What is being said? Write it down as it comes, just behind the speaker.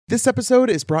This episode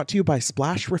is brought to you by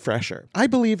Splash Refresher. I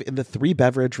believe in the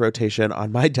 3-beverage rotation on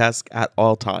my desk at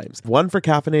all times. One for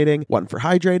caffeinating, one for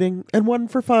hydrating, and one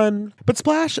for fun. But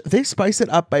Splash, they spice it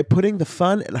up by putting the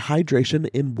fun and hydration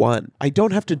in one. I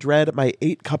don't have to dread my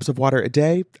 8 cups of water a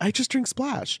day. I just drink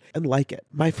Splash and like it.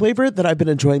 My flavor that I've been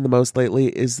enjoying the most lately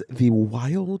is the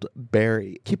Wild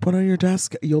Berry. Keep one on your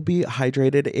desk. You'll be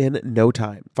hydrated in no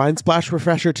time. Find Splash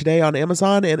Refresher today on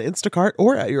Amazon and Instacart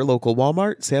or at your local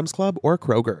Walmart, Sam's Club, or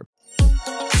Kroger.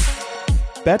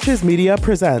 Betches Media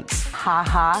presents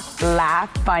Ha,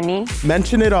 laugh, funny.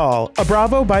 Mention It All, a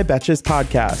Bravo by Betches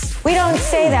podcast. We don't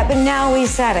say that, but now we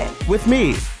said it. With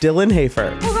me, Dylan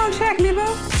Hafer. Who gonna check me,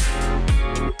 boo?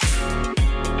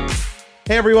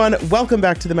 Hey everyone, welcome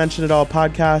back to the Mention It All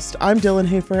podcast. I'm Dylan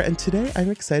Hafer, and today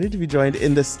I'm excited to be joined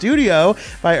in the studio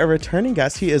by a returning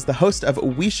guest. He is the host of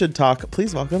We Should Talk.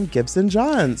 Please welcome Gibson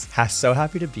Johns. So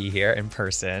happy to be here in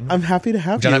person. I'm happy to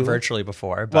have I've you. done it virtually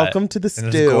before. But welcome to the in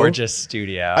stew. this gorgeous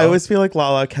studio. I always feel like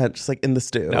Lala Kent, just like in the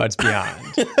stew. No, it's beyond.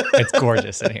 It's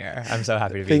gorgeous in here. I'm so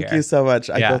happy to be here. Thank you so much.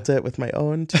 I Yeah. built it with my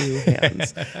own 2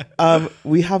 hands.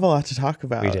 We have a lot to talk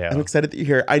about. We do. I'm excited that you're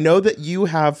here. I know that you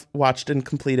have watched and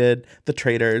completed The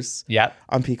Traitors. Yep.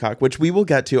 On Peacock, which we will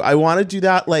get to. I want to do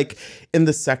that like in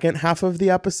the second half of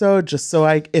the episode, just so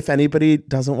if anybody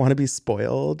doesn't want to be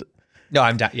spoiled. No,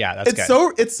 I'm down. Yeah, that's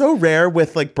good. It's so rare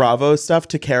with like Bravo stuff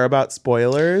to care about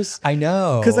spoilers. I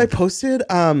know. Because I posted,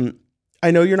 I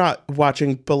know you're not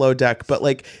watching Below Deck, but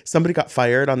like somebody got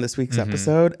fired on this week's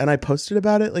episode, and I posted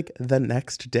about it like the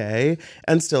next day,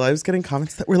 and still I was getting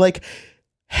comments that were like,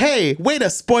 hey, way to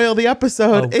spoil the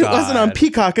episode. It wasn't on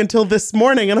Peacock until this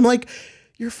morning. And I'm like,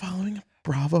 you're following a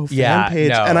Bravo fan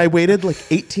page. No. And I waited like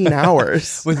 18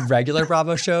 hours. With regular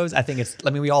Bravo shows, I think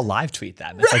we all live tweet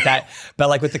them. It's like that. But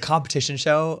like with the competition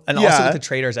show and also with The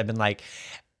Traitors, I've been like,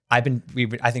 I think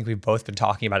we've both been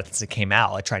talking about it since it came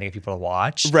out, like trying to get people to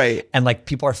watch. Right. And like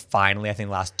people are finally, I think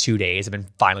the last 2 days have been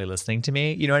finally listening to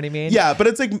me. You know what I mean? Yeah, but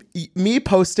it's like me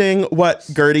posting what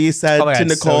Gertie said to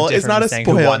Nicole is not a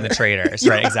spoiler. Who won The Traitors,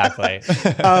 right? Exactly.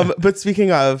 But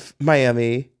speaking of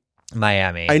Miami,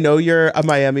 I know you're a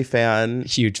Miami fan.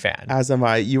 Huge fan. As am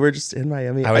I. You were just in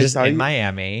Miami. I was just in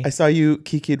Miami. I saw you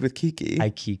kikied with Kiki.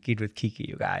 I kikied with Kiki,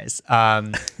 you guys.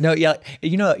 No, yeah,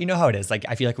 you know how it is. Like,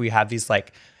 I feel like we have these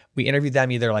like, we interview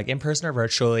them either like in person or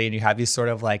virtually, and you have these sort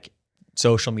of like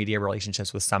social media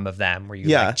relationships with some of them where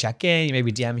you like check in, you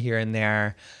maybe DM here and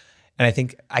there.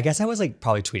 And I guess I was like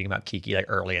probably tweeting about Kiki like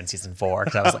early in season 4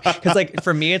 because I was like, because like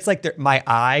for me, it's like my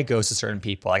eye goes to certain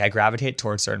people. Like I gravitate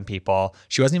towards certain people.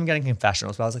 She wasn't even getting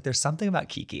confessionals, but I was like, there's something about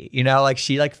Kiki, you know, like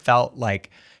she like felt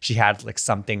like she had like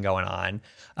something going on.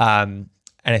 And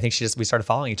I think we started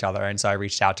following each other. And so I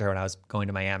reached out to her when I was going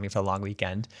to Miami for the long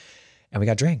weekend and we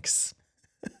got drinks.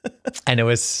 And it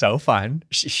was so fun.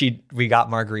 We got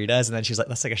margaritas and then she was like,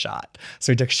 let's take a shot.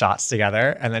 So we took shots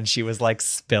together and then she was like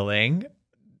spilling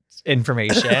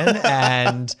information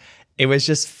and it was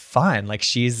just fun. Like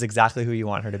she's exactly who you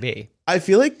want her to be. I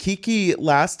feel like Kiki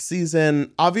last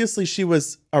season, obviously she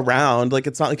was around. Like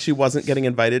it's not like she wasn't getting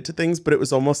invited to things, but it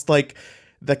was almost like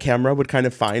the camera would kind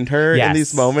of find her in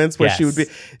these moments where she would be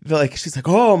like, she's like,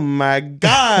 oh my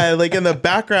God, like in the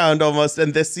background almost.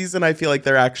 And this season, I feel like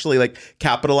they're actually like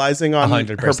capitalizing on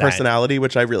 100%. Her personality,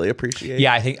 which I really appreciate.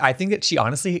 Yeah, I think that she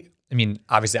honestly, I mean,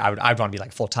 obviously I'd want to be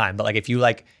like full time, but like if you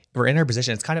like were in her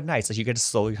position, it's kind of nice. Like you get to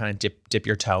slowly kind of dip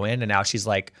your toe in, and now she's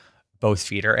like both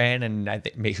feet are in, and I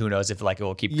think who knows if like it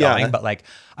will keep going, but like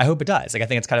I hope it does. Like I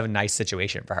think it's kind of a nice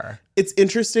situation for her. It's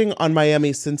interesting on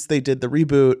Miami since they did the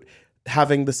reboot,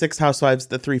 having the 6 housewives,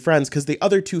 the 3 friends, because the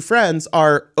other 2 friends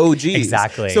are OGs.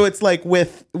 Exactly. So it's like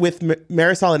with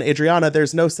Marisol and Adriana,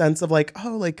 there's no sense of like,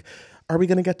 oh, like, are we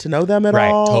going to get to know them at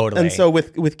all? Right, totally. And so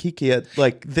with Kiki,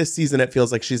 like this season, it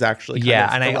feels like she's actually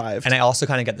kind of arrived. And I also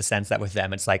kind of get the sense that with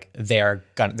them, it's like they're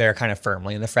kind of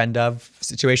firmly in the friend of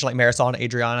situation, like Marisol and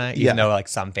Adriana, even though like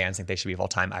some fans think they should be full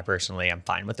time. I personally am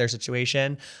fine with their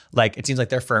situation. Like it seems like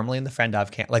they're firmly in the friend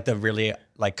of camp, like the really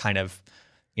like kind of,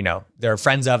 you know, there are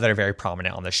friends of that are very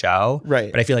prominent on the show.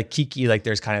 Right. But I feel like Kiki, like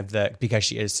there's kind of because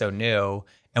she is so new,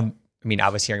 and I mean, I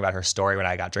was hearing about her story when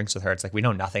I got drinks with her. It's like, we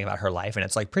know nothing about her life, and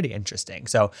it's like pretty interesting.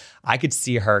 So I could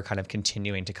see her kind of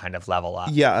continuing to kind of level up.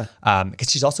 Yeah.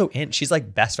 Because she's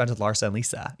like best friends with Larsa and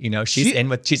Lisa. You know, she's in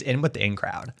with the in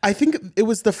crowd. I think it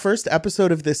was the first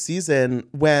episode of this season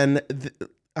when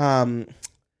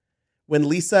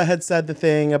Lisa had said the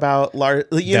thing about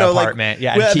apartment,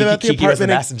 and Kiki was the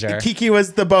messenger. Kiki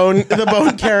was the bone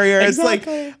carrier.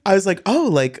 Exactly. It's like, I was like, oh,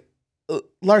 like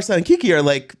Larsa and Kiki are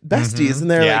like besties, and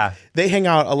they're like, they hang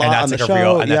out a lot on the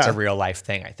show. That's a real life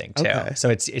thing, I think, too. Okay. So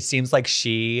it seems like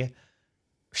she's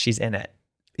in it.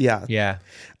 Yeah. Yeah.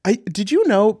 Did you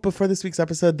know before this week's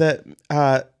episode that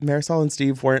Marisol and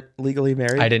Steve weren't legally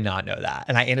married? I did not know that.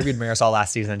 And I interviewed Marisol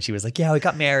last season and she was like, yeah, we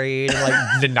got married. And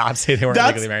like did not say they weren't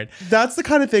legally married. That's the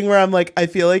kind of thing where I'm like, I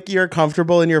feel like you're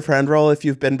comfortable in your friend role if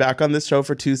you've been back on this show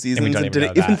for 2 seasons and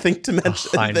didn't even think to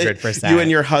mention 100%. that you and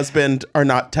your husband are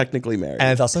not technically married. And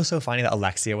it's also so funny that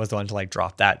Alexia was the one to like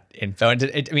drop that info. And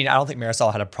I mean, I don't think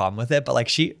Marisol had a problem with it, but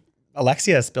like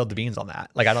Alexia spilled the beans on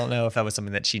that. Like, I don't know if that was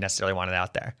something that she necessarily wanted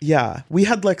out there. Yeah. We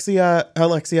had Alexia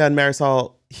and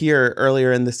Marisol here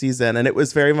earlier in the season, and it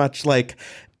was very much like,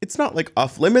 it's not like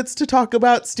off limits to talk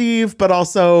about Steve, but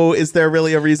also is there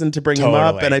really a reason to bring him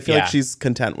up? And I feel like she's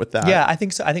content with that. Yeah, I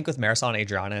think so. I think with Marisol and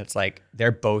Adriana, it's like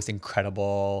they're both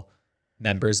incredible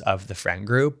members of the friend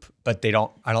group, but I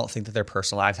don't think that their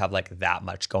personal lives have like that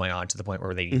much going on to the point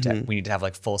where we need to have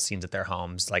like full scenes at their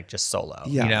homes, like just solo,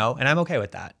 you know? And I'm okay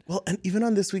with that. Well, and even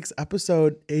on this week's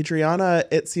episode, Adriana,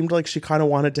 it seemed like she kind of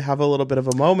wanted to have a little bit of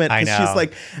a moment. I know. She's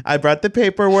like, I brought the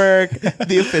paperwork,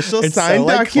 the official signed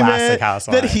document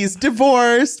that he's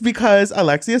divorced because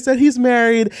Alexia said he's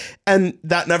married. And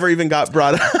that never even got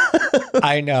brought up.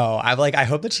 I know. I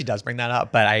hope that she does bring that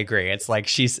up, but I agree. It's like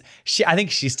I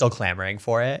think she's still clamoring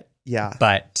for it. Yeah.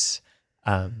 But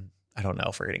I don't know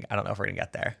if we're gonna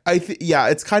get there.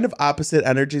 It's kind of opposite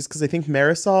energies because I think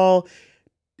Marisol,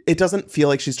 it doesn't feel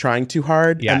like she's trying too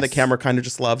hard and the camera kind of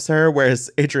just loves her.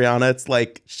 Whereas Adriana, it's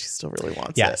like she still really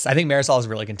wants it. Yes. I think Marisol is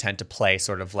really content to play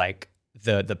sort of like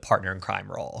the partner in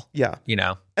crime role. Yeah. You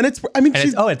know? And it's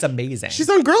amazing. She's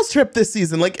on Girls Trip this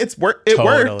season. Like it worked.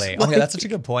 Totally. Like, okay, that's such a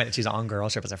good point that she's on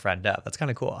Girls Trip as a friend of. That's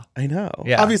kind of cool. I know.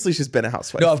 Yeah. Obviously she's been a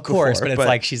housewife. No, of course, but it's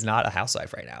like she's not a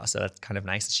housewife right now. So that's kind of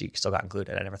nice that she still got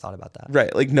included. I never thought about that.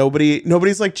 Right. Like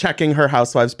nobody's like checking her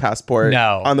housewife's passport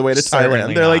on the way to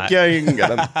Thailand. They're like, yeah, you can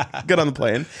get on the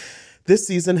plane. This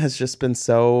season has just been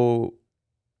so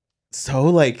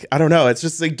like, I don't know. It's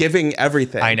just like giving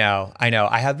everything. I know.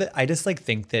 I just like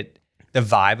think that the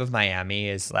vibe of Miami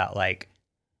is that like,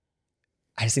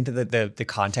 I just think that the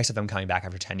context of them coming back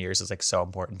after 10 years is like so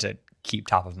important to keep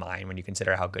top of mind when you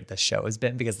consider how good this show has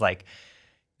been, because like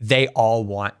they all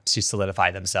want to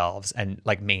solidify themselves and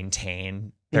like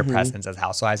maintain their presence as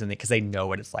housewives, and because they know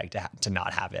what it's like to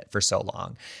not have it for so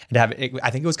long and to have it. I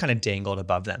think it was kind of dangled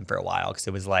above them for a while because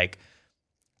it was like,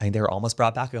 I think they were almost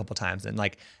brought back a couple times, and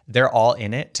like they're all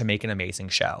in it to make an amazing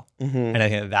show. And I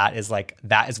think that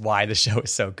is why the show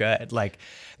is so good. Like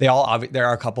there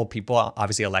are a couple people,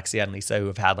 obviously Alexia and Lisa, who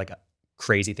have had like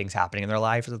crazy things happening in their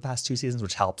life for the past 2 seasons,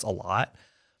 which helps a lot.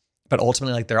 But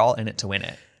ultimately, like they're all in it to win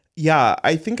it. Yeah,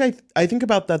 I think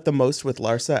about that the most with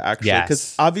Larsa, actually,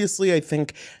 because obviously I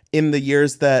think in the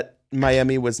years that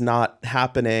Miami was not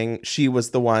happening, she was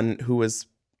the one who was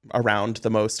around the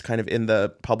most kind of in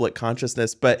the public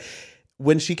consciousness. But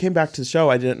when she came back to the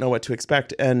show, I didn't know what to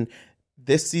expect. And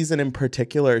this season in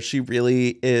particular, she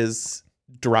really is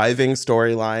driving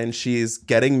storyline. She's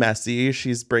getting messy.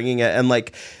 She's bringing it. And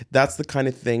like, that's the kind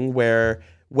of thing where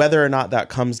whether or not that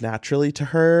comes naturally to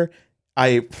her,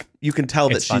 you can tell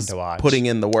that she's putting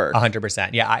in the work. 100%.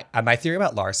 Yeah. My theory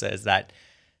about Larsa is that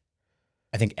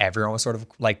I think everyone was sort of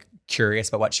like curious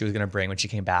about what she was going to bring when she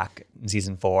came back in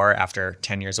season 4 after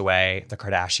 10 years away, the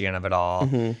Kardashian of it all.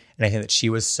 And I think that she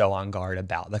was so on guard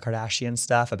about the Kardashian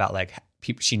stuff, about like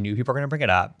she knew people were going to bring it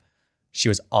up. She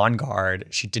was on guard.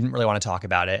 She didn't really want to talk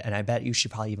about it. And I bet you she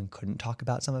probably even couldn't talk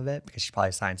about some of it because she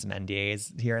probably signed some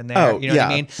NDAs here and there. You know what I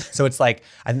mean? So it's like,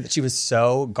 I think that she was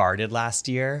so guarded last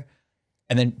year.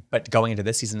 And then, but going into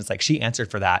this season, it's like she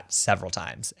answered for that several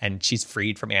times and she's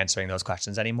freed from answering those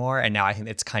questions anymore. And now I think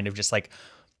it's kind of just like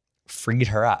freed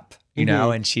her up, you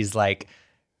know? And she's like,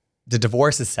 the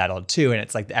divorce is settled too. And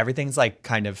it's like, everything's like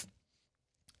kind of,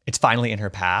 it's finally in her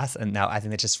past. And now I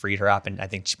think that just freed her up. And I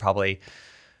think she probably,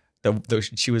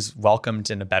 she was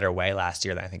welcomed in a better way last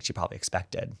year than I think she probably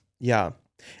expected. Yeah.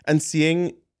 And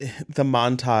seeing the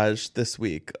montage this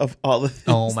week of all the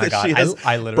things that she has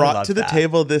I literally brought to the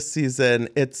table this season.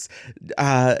 It's,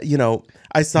 I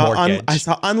saw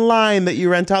online that you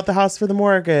rent out the house for the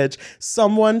mortgage.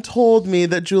 Someone told me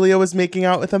that Julia was making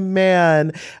out with a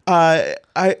man.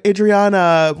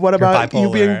 Adriana, what about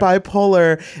you being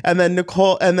bipolar? And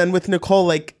then with Nicole,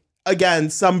 like, again,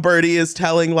 some birdie is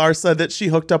telling Larsa that she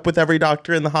hooked up with every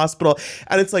doctor in the hospital.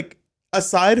 And it's like,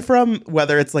 aside from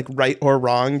whether it's like right or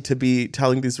wrong to be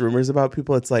telling these rumors about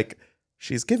people, it's like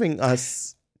she's giving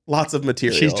us lots of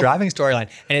material. She's driving storyline.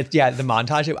 And it's, the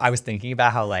montage, I was thinking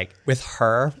about how like with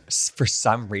her, for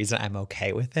some reason, I'm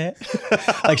okay with it.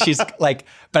 Like she's like,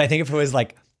 but I think if it was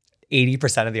like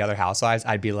 80% of the other housewives,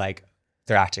 I'd be like,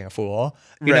 they're acting a fool,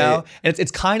 you know? And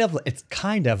it's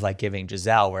kind of like giving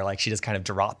Giselle, where like she just kind of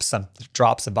drops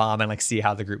a bomb and like see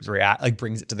how the groups react, like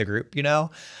brings it to the group, you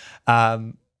know?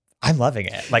 I'm loving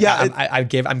it. Like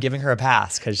I'm giving her a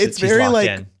pass because it's she's very locked like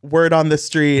in. word on the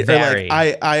street. Very. Or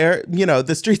like I are, you know,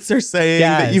 the streets are saying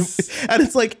that you, and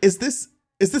it's like, is this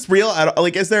real?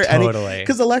 Like, is there any?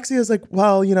 Because Alexia is like,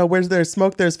 well, you know, where's there's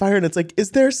smoke, there's fire, and it's like,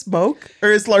 is there smoke,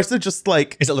 or is Larsa just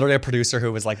like? Is it literally a producer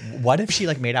who was like, what if she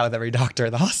like made out with every doctor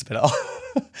in the hospital?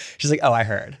 She's like, oh, I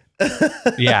heard.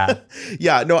 Yeah.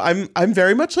 Yeah, no, I'm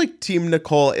very much like Team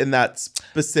Nicole in that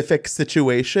specific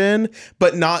situation,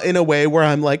 but not in a way where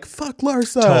I'm like, fuck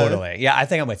Larsa. Totally. Yeah, I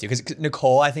think I'm with you. Because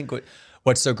Nicole, I think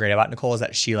what's so great about Nicole is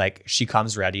that she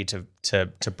comes ready to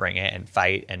bring it and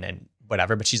fight and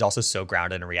whatever, but she's also so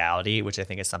grounded in reality, which I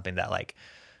think is something that like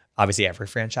obviously every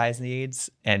franchise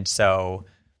needs. And so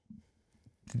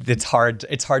it's hard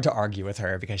to argue with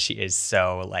her because she is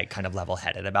so like kind of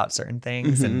level-headed about certain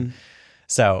things. And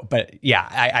so, but yeah,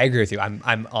 I agree with you.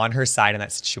 I'm on her side in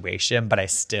that situation, but I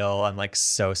still am like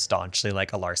so staunchly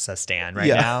like a Larsa stan right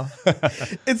now.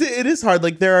 It is hard.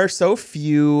 Like there are so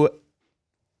few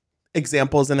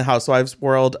examples in the housewives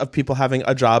world of people having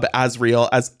a job as real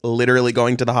as literally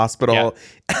going to the hospital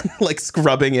and like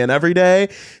scrubbing in every day.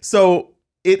 So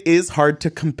it is hard to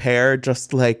compare,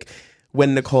 just like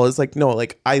when Nicole is like, no,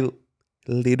 like I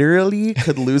literally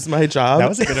could lose my job. That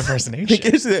was a good impersonation.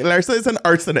 Larsa is an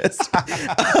arsonist.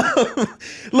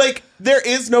 Like there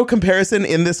is no comparison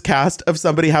in this cast of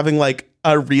somebody having like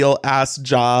a real ass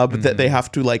job that they have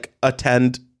to like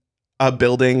attend a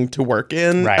building to work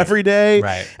in every day.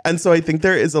 Right. And so I think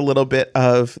there is a little bit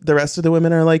of the rest of the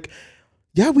women are like,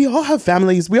 yeah, we all have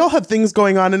families. We all have things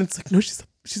going on. And it's like, no, she's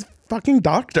a fucking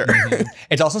doctor.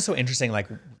 It's also so interesting. Like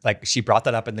she brought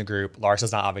that up in the group.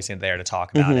 Larsa's not obviously there to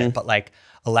talk about it, but like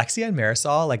Alexia and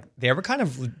Marisol, like they were kind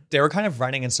of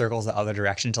running in circles the other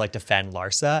direction to like defend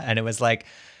Larsa. And it was like,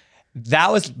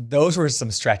 those were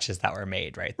some stretches that were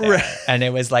made right there. Right. And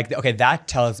it was like, okay, that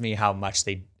tells me how much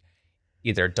they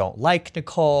either don't like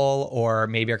Nicole or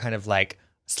maybe are kind of like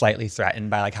slightly threatened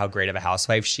by like how great of a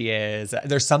housewife she is.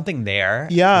 There's something there.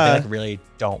 Yeah. They like really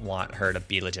don't want her to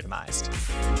be legitimized.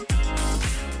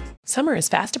 Summer is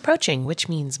fast approaching, which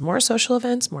means more social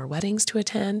events, more weddings to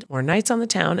attend, more nights on the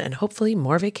town, and hopefully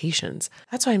more vacations.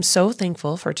 That's why I'm so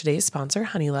thankful for today's sponsor,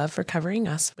 Honeylove, for covering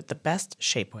us with the best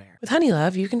shapewear. With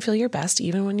Honeylove, you can feel your best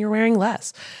even when you're wearing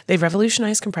less. They've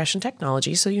revolutionized compression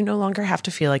technology, so you no longer have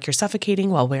to feel like you're suffocating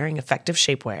while wearing effective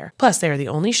shapewear. Plus, they are the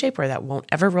only shapewear that won't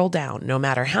ever roll down, no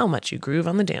matter how much you groove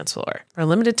on the dance floor. For a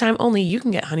limited time only, you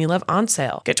can get Honeylove on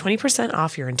sale. Get 20%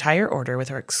 off your entire order with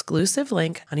our exclusive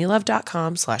link,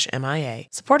 honeylove.com/MIA.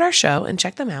 Support our show and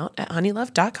check them out at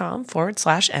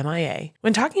honeylove.com/MIA.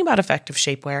 When talking about effective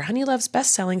shapewear, Honeylove's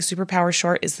best-selling Superpower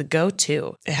Short is the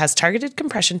go-to. It has targeted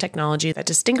compression technology that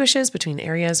distinguishes between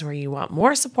areas where you want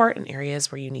more support and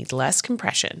areas where you need less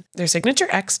compression. Their Signature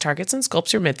X targets and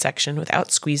sculpts your midsection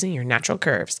without squeezing your natural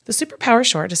curves. The Superpower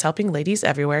Short is helping ladies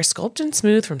everywhere sculpt and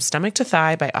smooth from stomach to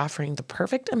thigh by offering the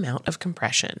perfect amount of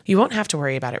compression. You won't have to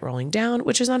worry about it rolling down,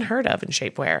 which is unheard of in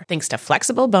shapewear, thanks to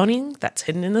flexible boning that's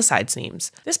hidden in the side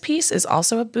seams. This piece is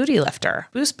also a booty lifter.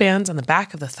 Boost bands on the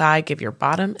back of the thigh give your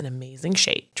bottom an amazing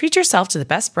shape. Treat yourself to the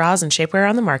best bras and shapewear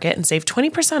on the market and save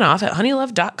 20% off at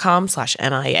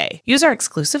honeylove.com/MIA. Use our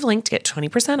exclusive link to get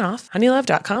 20% off,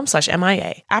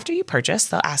 honeylove.com/MIA. After you purchase,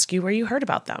 they'll ask you where you heard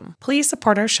about them. Please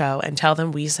support our show and tell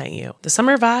them we sent you. The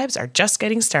summer vibes are just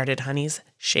getting started, honeys.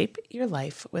 Shape your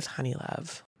life with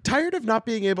Honeylove. Tired of not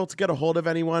being able to get a hold of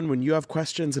anyone when you have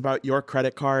questions about your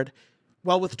credit card?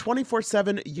 Well, with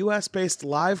 24/7 US-based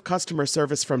live customer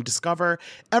service from Discover,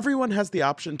 everyone has the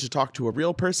option to talk to a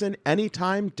real person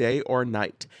anytime, day or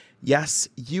night. Yes,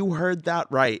 you heard that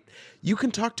right. You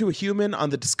can talk to a human on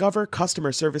the Discover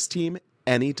customer service team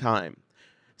anytime.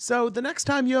 So the next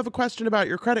time you have a question about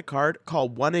your credit card, call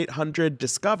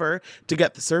 1-800-DISCOVER to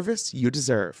get the service you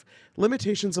deserve.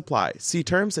 Limitations apply. See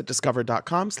terms at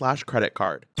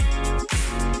discover.com/creditcard.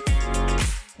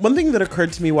 One thing that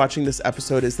occurred to me watching this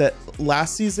episode is that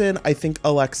last season, I think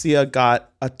Alexia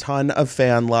got a ton of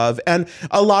fan love, and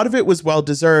a lot of it was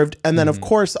well-deserved. And then, of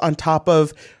course, on top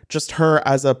of just her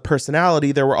as a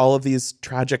personality, there were all of these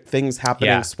tragic things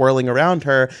happening, swirling around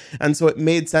her. And so it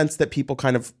made sense that people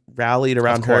kind of rallied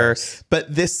around her.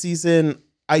 But this season,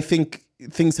 I think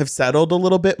things have settled a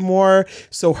little bit more.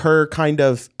 So her kind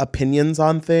of opinions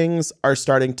on things are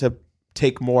starting to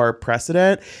take more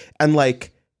precedent. And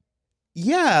like,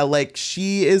 yeah, like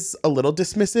she is a little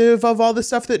dismissive of all the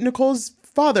stuff that Nicole's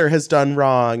father has done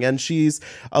wrong. And she's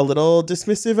a little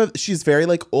dismissive of, she's very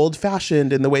like old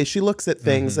fashioned in the way she looks at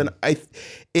things. And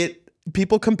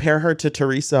people compare her to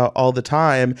Teresa all the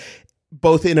time,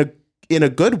 both in a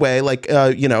good way, like,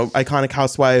 iconic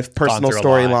housewife, personal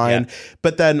storyline. Yeah.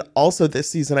 But then also this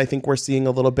season, I think we're seeing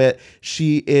a little bit,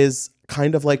 she is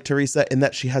kind of like Teresa in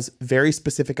that she has very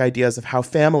specific ideas of how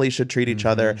families should treat each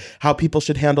other, how people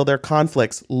should handle their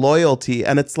conflicts, loyalty.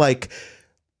 And it's like,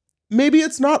 maybe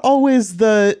it's not always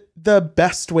the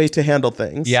best way to handle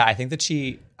things. Yeah, I think that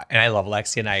and I love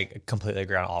Alexia, and I completely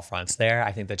agree on all fronts there.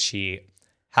 I think that she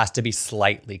has to be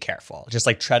slightly careful, just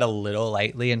like tread a little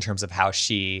lightly in terms of how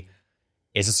she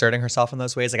is asserting herself in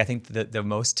those ways. Like I think the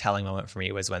most telling moment for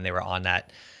me was when they were on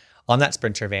that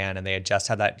Sprinter van and they had just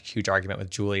had that huge argument with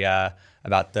Julia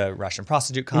about the Russian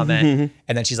prostitute comment.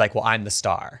 And then she's like, well, I'm the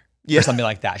star or something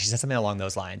like that. She said something along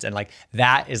those lines. And like,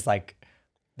 that is like,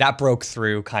 that broke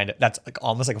through kind of, that's like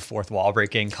almost like a fourth wall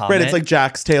breaking comment. Right. It's like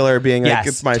Jax Taylor being like,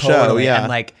 it's my show. Yeah. And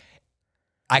like,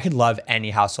 I could love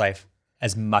any housewife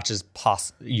as much as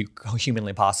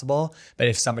humanly possible. But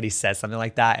if somebody says something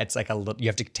like that, it's like you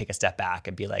have to take a step back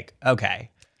and be like,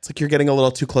 okay. It's like you're getting a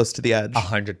little too close to the edge.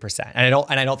 100%. And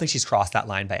I don't think she's crossed that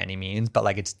line by any means, but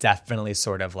like it's definitely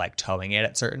sort of like towing it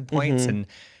at certain points, and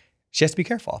she has to be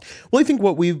careful. Well, I think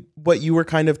what you were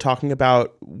kind of talking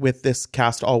about with this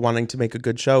cast all wanting to make a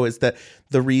good show is that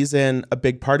the reason, a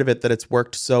big part of it, that it's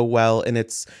worked so well in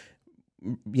its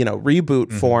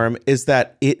reboot form is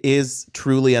that it is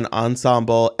truly an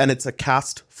ensemble and it's a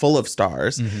cast full of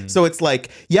stars. So it's like,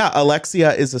 yeah,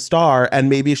 Alexia is a star and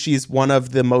maybe she's one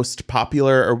of the most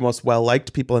popular or most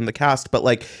well-liked people in the cast, but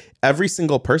like every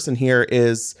single person here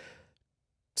is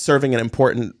serving an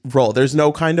important role. There's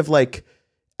no kind of like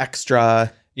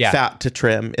extra fat to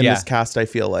trim in this cast, I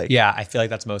feel like. Yeah, I feel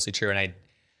like that's mostly true. And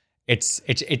it's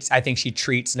I think she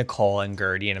treats Nicole and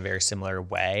Gertie in a very similar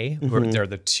way. They're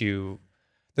the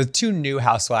two new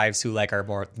housewives who like are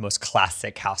more most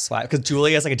classic housewives, because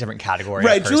Julia is like a different category.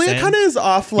 Right. Julia kind of is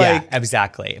off like. Yeah,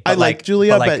 exactly. But I like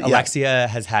Julia, but Alexia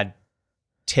has had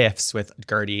tiffs with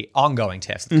Gertie, ongoing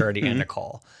tiffs with Gertie and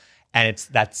Nicole. And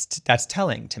that's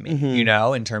telling to me,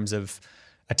 in terms of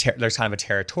there's kind of a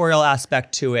territorial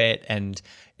aspect to it. And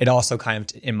it also kind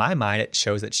of, in my mind, it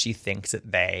shows that she thinks that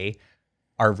they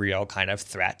are real kind of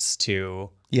threats to,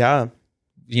 the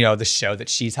show that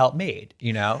she's helped make.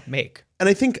 And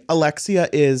I think Alexia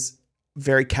is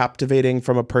very captivating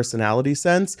from a personality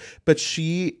sense, but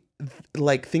she,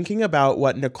 like, thinking about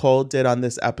what Nicole did on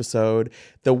this episode,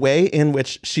 the way in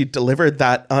which she delivered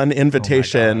that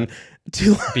invitation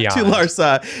to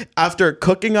Larsa after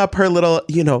cooking up her little,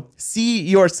 see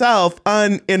yourself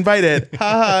uninvited,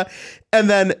 and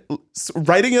then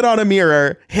writing it on a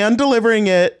mirror, hand delivering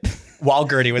it. While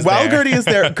Gertie was there. While Gertie is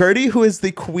there. Gertie, who is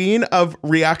the queen of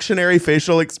reactionary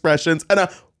facial expressions, and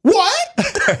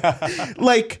what?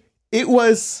 Like, it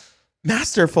was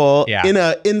masterful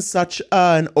in such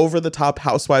an over-the-top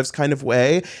housewives kind of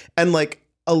way. And like,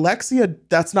 Alexia,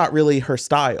 that's not really her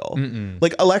style.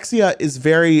 Like, Alexia is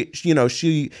very,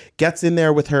 she gets in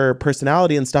there with her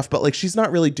personality and stuff, but like, she's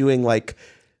not really doing like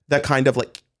that kind of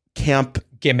like camp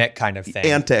gimmick kind of thing.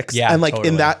 Antics. Yeah, and like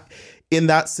totally. In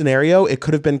that scenario, it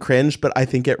could have been cringe, but I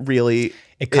think it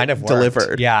kind of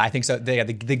delivered. Yeah, I think so. The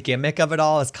gimmick of it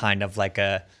all is kind of like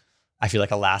I feel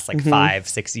like a last like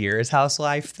 5-6 years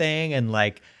housewife thing. And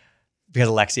like, because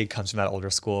Alexia comes from that older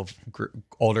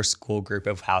school group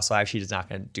of housewives, she's not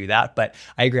going to do that. But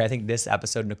I agree. I think this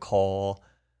episode, Nicole,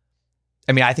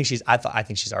 I think she's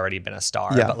already been a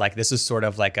star, but like, this is sort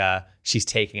of like she's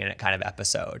taking it kind of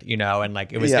episode, and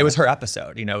like, it was her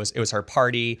episode, it was her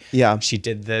party. Yeah. She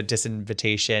did the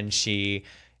disinvitation. She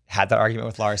had that argument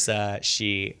with Larsa.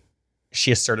 She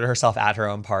asserted herself at her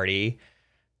own party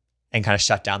and kind of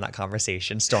shut down that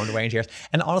conversation, stormed away in tears.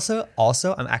 And also,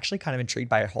 I'm actually kind of intrigued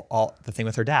by all the thing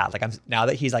with her dad. Like, now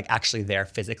that he's like actually there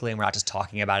physically, and we're not just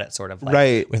talking about it sort of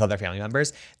like with other family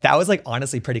members. That was like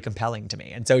honestly pretty compelling to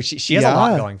me. And so she has a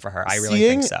lot going for her. I really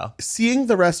think so. Seeing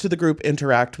the rest of the group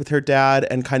interact with her dad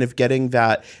and kind of getting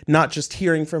that, not just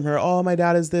hearing from her, oh, my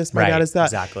dad is this, my dad is that.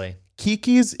 Exactly.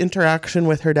 Kiki's interaction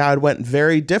with her dad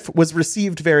was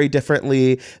received very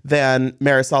differently than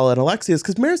Marisol and Alexia's,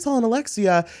 because Marisol and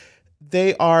Alexia,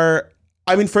 they are,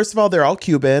 first of all, they're all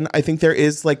Cuban. I think there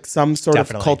is like some sort of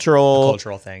cultural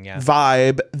thing,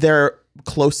 vibe. They're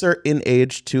closer in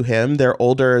age to him. They're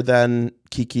older than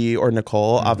Kiki or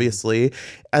Nicole, obviously.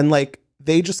 And like,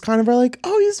 they just kind of are like,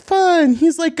 oh, he's fun.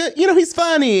 He's like, he's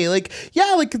funny. Like,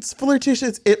 yeah, like it's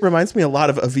flirtatious. It reminds me a lot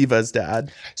of Aviva's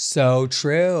dad. So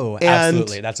true. And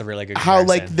absolutely. That's a really good comparison.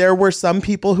 How like there were some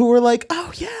people who were like,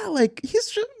 oh yeah, like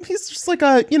he's just like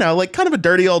a, like kind of a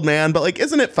dirty old man, but like,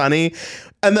 isn't it funny?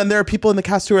 And then there are people in the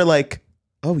cast who are like,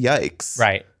 oh, yikes.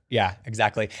 Right. Yeah,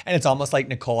 exactly. And it's almost like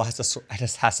Nicole has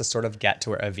to sort of get to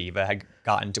where Aviva had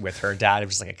gotten to with her dad of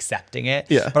just like accepting it.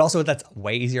 Yeah. But also that's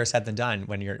way easier said than done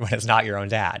when it's not your own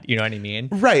dad. You know what I mean?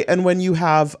 Right. And when you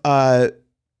have a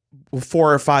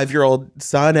 4 or 5 year old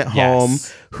son at home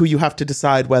who you have to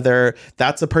decide whether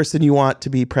that's a person you want to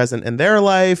be present in their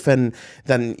life. And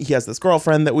then he has this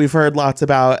girlfriend that we've heard lots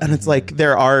about. And it's like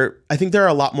I think there are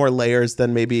a lot more layers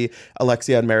than maybe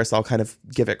Alexia and Marisol kind of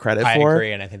give it credit for. I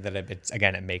agree. And I think that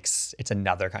it's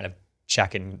another kind of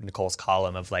check in Nicole's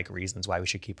column of like reasons why we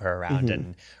should keep her around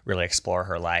and really explore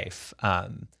her life.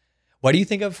 What do you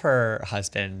think of her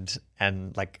husband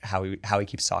and like how he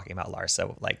keeps talking about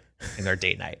Larsa like in their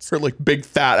date nights? Her like big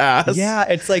fat ass. Yeah,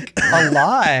 it's like a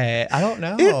lot. I don't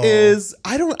know. It is.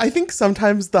 I think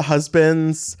sometimes the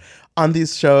husbands on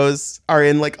these shows are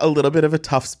in like a little bit of a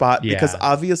tough spot because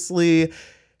obviously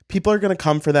people are going to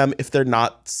come for them if they're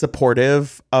not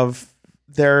supportive of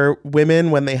their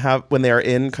women when they are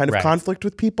in kind of conflict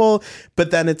with people. But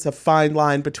then it's a fine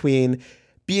line between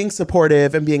being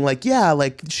supportive and being like, yeah,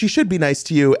 like she should be nice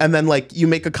to you. And then like you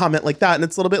make a comment like that and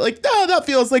it's a little bit like, no, that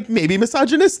feels like maybe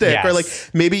misogynistic or like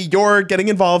maybe you're getting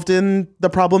involved in the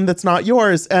problem that's not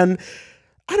yours. And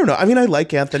I don't know. I mean, I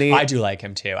like Anthony. I do like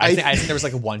him too. I think there was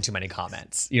like one too many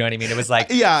comments. You know what I mean? It was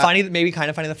like funny, maybe kind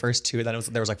of funny the first two. Then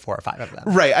there was like 4 or 5 of them.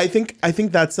 Right. I think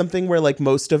that's something where like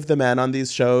most of the men on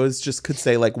these shows just could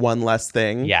say like one less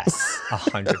thing. Yes,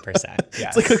 100%.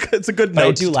 Yes, it's a good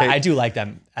but note. I do like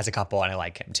them as a couple, and I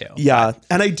like him too. Yeah,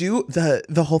 and I do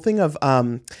the whole thing of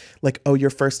like, oh, your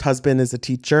first husband is a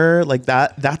teacher, like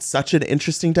that's such an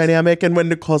interesting dynamic. And when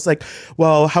Nicole's like,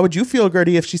 well, how would you feel,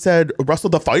 Gertie, if she said Russell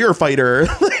the firefighter?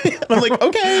 And I'm like,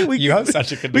 okay, you have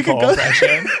such a good Nicole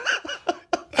impression.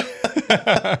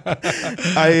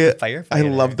 I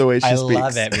love the way she speaks. I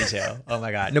love it. Me too. Oh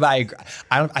my god. No, but I agree.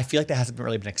 I feel like that hasn't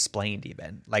really been explained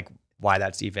even, like why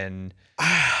that's even.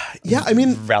 Yeah, I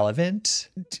mean, relevant.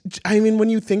 I mean, when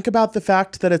you think about the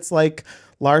fact that it's like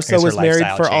Larsa was married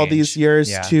for all these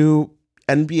years to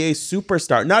NBA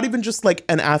superstar, not even just like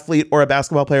an athlete or a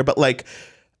basketball player, but like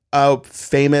a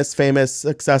famous,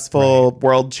 successful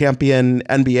world champion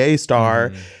NBA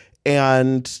star.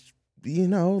 And, you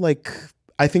know, like,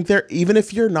 I think even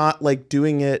if you're not like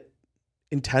doing it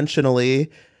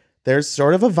intentionally, there's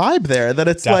sort of a vibe there that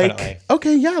it's like,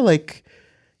 okay, yeah, like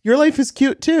your life is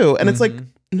cute too. And it's like,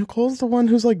 Nicole's the one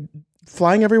who's like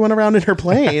flying everyone around in her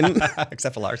plane.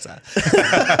 Except for Larsa.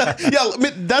 Yeah, I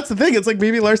mean, that's the thing. It's like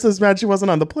maybe Larsa's mad she wasn't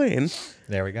on the plane.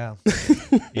 There we go.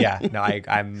 Yeah, no,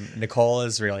 I'm Nicole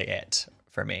is really it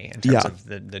for me in terms of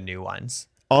the new ones.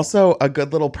 Also, a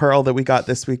good little pearl that we got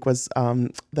this week was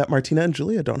that Martina and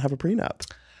Julia don't have a prenup.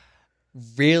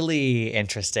 Really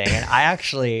interesting.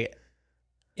 And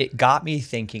it got me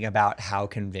thinking about how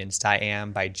convinced I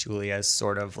am by Julia's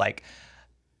sort of like,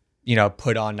 you know,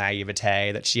 put on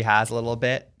naivete that she has a little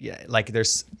bit. Yeah, like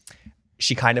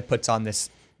she kind of puts on this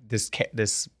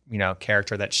you know,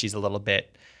 character that she's a little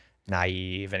bit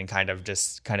naive and kind of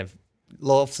a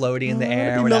little floaty in the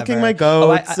air. I'll be milking my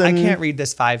goats. I can't read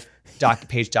this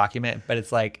 5-page document, but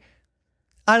it's like,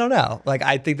 I don't know. Like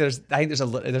I think there's a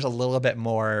little bit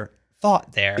more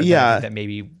thought there. That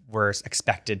maybe we're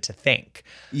expected to think.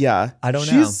 Yeah, I don't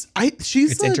know.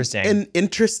 She's interesting. An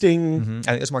interesting. I think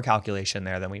there's more calculation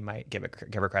there than we might give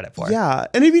her credit for. Yeah,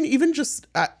 and even just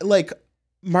like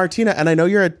Martina, and I know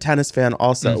you're a tennis fan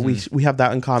also. We have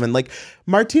that in common. Like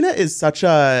Martina is such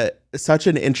an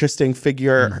interesting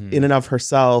figure in and of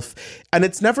herself, and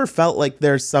it's never felt like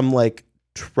there's some like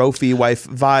trophy wife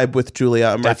vibe with Julia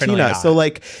and Martina. So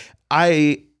like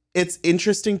it's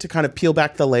interesting to kind of peel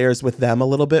back the layers with them a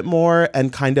little bit more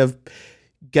and kind of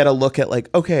get a look at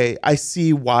like, okay, I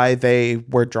see why they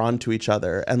were drawn to each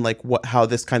other and like how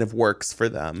this kind of works for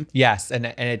them. Yes, and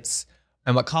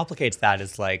what complicates that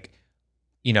is like,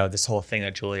 you know, this whole thing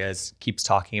that Julia keeps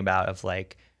talking about of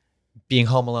like being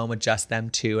home alone with just them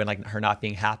two and like her not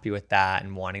being happy with that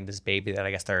and wanting this baby that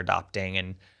I guess they're adopting.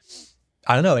 And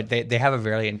I don't know, they have a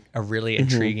really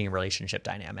intriguing relationship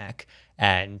dynamic.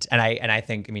 And I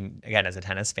think, I mean, again, as a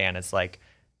tennis fan, it's like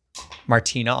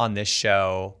Martina on this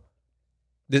show,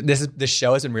 this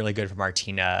show has been really good for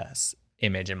Martina's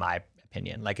image, in my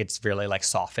opinion. Like it's really like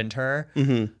softened her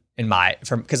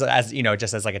because as you know,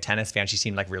 just as like a tennis fan, she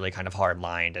seemed like really kind of hard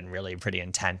lined and really pretty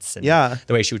intense. And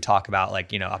the way she would talk about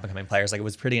like, you know, up and coming players, like it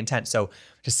was pretty intense. So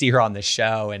to see her on this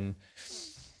show, and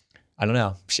I don't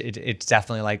know, it's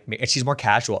definitely like, she's more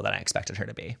casual than I expected her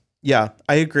to be. Yeah,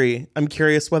 I agree. I'm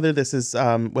curious whether this is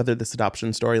whether this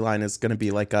adoption storyline is going to be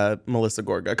like a Melissa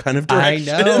Gorga kind of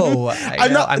direction. I know.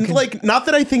 I'm not like, not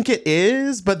that I think it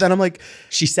is, but then I'm like,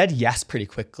 she said yes pretty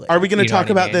quickly. are we going to talk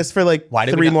about this for like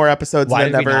 3 more episodes?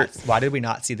 Why did we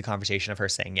not see the conversation of her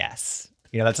saying yes?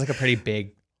 You know, that's like a pretty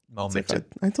big moment. Like,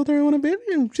 I told her I want a baby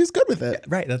and she's good with it.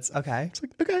 Right. That's okay. It's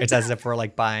like, okay. It's as if we're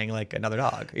like buying like another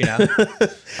dog, you know?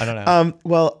 I don't know.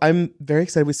 Well, I'm very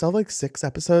excited. We still have like 6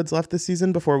 episodes left this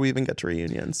season before we even get to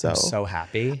reunion. So I'm so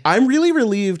happy. I'm really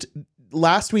relieved.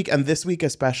 Last week and this week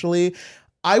especially,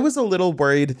 I was a little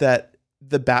worried that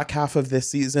the back half of this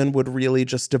season would really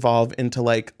just devolve into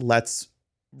like, let's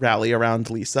rally around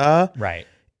Lisa. Right.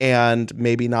 And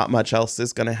maybe not much else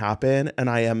is going to happen.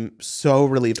 And I am so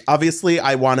relieved. Obviously,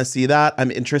 I want to see that. I'm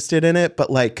interested in it.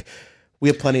 But like, we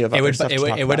have plenty of other stuff to talk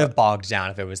about. It would have bogged down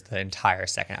if it was the entire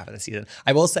second half of the season.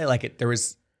 I will say, like, there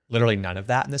was literally none of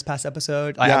that in this past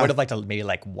episode. Like, I would have liked maybe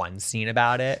like one scene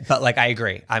about it. But like, I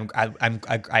agree.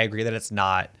 I agree that it's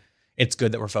not. It's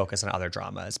good that we're focused on other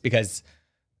dramas, because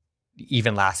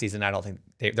even last season, I don't think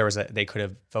they could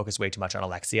have focused way too much on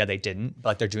Alexia. They didn't, but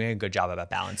like, they're doing a good job about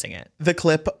balancing it. The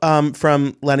clip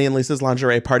from Lenny and Lisa's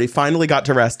lingerie party finally got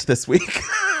to rest this week.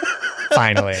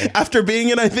 Finally. After being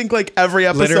in, I think, like every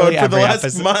episode for the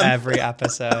last month. Every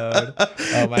episode.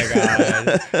 Oh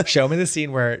my God. Show me the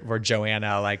scene where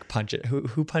Joanna like punches.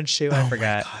 Who punched who? I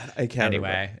forget. God, I can't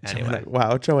Anyway.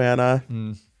 Wow, Joanna.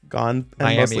 Gone and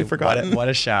Miami, mostly forgotten. What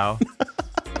a show.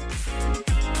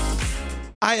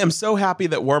 I am so happy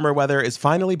that warmer weather is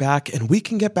finally back and we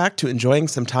can get back to enjoying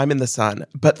some time in the sun.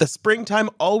 But the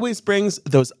springtime always brings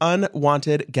those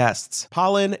unwanted guests,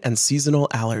 pollen and seasonal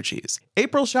allergies.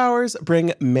 April showers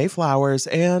bring May flowers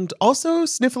and also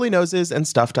sniffly noses and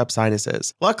stuffed up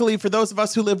sinuses. Luckily, for those of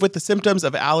us who live with the symptoms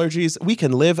of allergies, we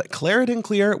can live Claritin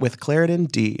Clear with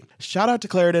Claritin D. Shout out to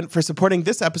Claritin for supporting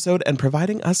this episode and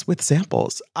providing us with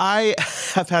samples. I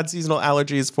have had seasonal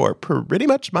allergies for pretty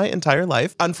much my entire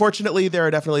life. Unfortunately, there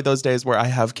are definitely those days where I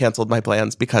have canceled my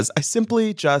plans because I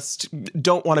simply just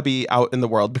don't want to be out in the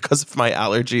world because of my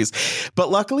allergies. But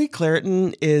luckily,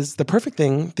 Claritin is the perfect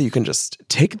thing that you can just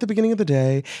take at the beginning of the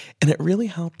day, and it really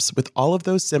helps with all of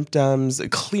those symptoms,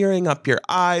 clearing up your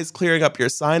eyes, clearing up your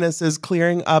sinuses,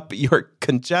 clearing up your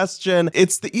congestion.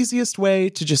 It's the easiest way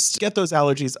to just get those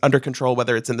allergies under control,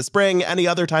 whether it's in the spring, any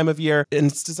other time of year, and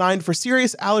it's designed for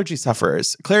serious allergy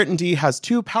sufferers. Claritin D has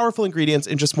 2 powerful ingredients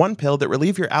in just 1 pill that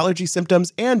relieve your allergy symptoms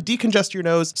and decongest your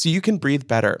nose so you can breathe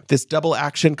better. This double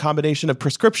action combination of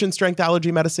prescription strength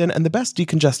allergy medicine and the best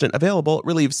decongestant available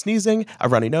relieves sneezing, a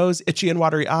runny nose, itchy and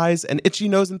watery eyes, an itchy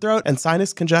nose and throat, and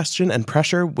sinus congestion and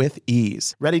pressure with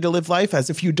ease. Ready to live life as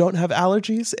if you don't have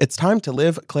allergies? It's time to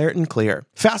live Claritin Clear.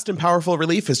 Fast and powerful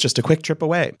relief is just a quick trip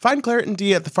away. Find Claritin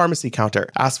D at the pharmacy counter.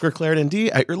 Ask for Claritin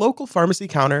D at your local pharmacy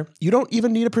counter. You don't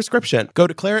even need a prescription. Go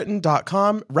to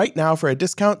Claritin.com right now for a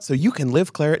discount so you can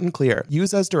live Claritin Clear.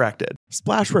 Use as directed.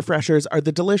 Splash Refreshers are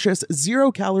the delicious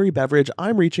 0-calorie beverage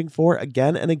I'm reaching for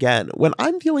again and again when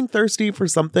I'm feeling thirsty for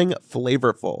something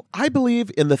flavorful. I believe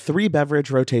in the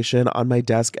 3-beverage rotation on my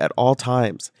desk at all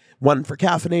times. 1 for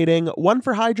caffeinating, 1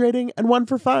 for hydrating, and 1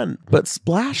 for fun. But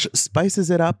Splash spices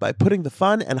it up by putting the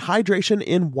fun and hydration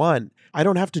in one. I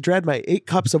don't have to dread my 8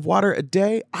 cups of water a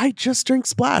day. I just drink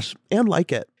Splash and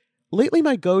like it. Lately,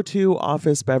 my go-to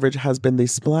office beverage has been the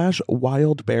Splash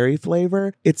Wild Berry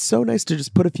flavor. It's so nice to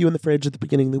just put a few in the fridge at the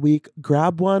beginning of the week,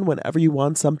 grab one whenever you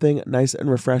want something nice and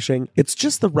refreshing. It's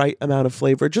just the right amount of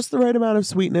flavor, just the right amount of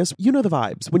sweetness. You know the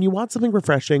vibes. When you want something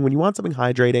refreshing, when you want something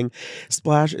hydrating,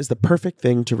 Splash is the perfect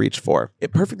thing to reach for.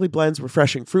 It perfectly blends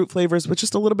refreshing fruit flavors with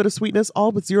just a little bit of sweetness,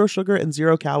 all with 0 sugar and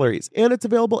 0 calories. And it's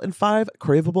available in 5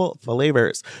 craveable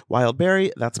flavors. Wild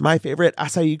berry, that's my favorite,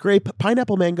 acai grape,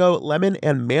 pineapple mango, lemon,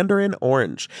 and mandarin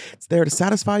orange. It's there to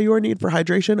satisfy your need for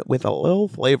hydration with a little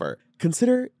flavor.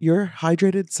 Consider your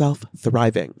hydrated self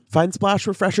thriving. Find Splash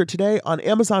Refresher today on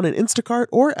Amazon and Instacart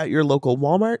or at your local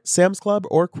Walmart, Sam's Club,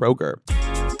 or Kroger.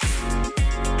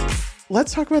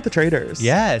 Let's talk about the traitors.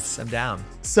 Yes, I'm down.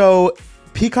 So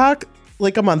Peacock,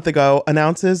 like a month ago,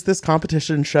 announces this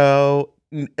competition show.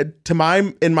 In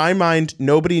my mind,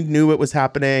 nobody knew it was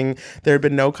happening. There had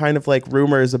been no kind of like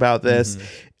rumors about this.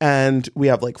 And we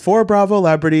have like 4 Bravo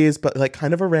celebrities, but like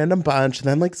kind of a random bunch. And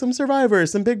then like some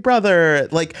Survivors, some Big Brother,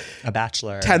 like a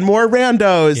Bachelor, 10 more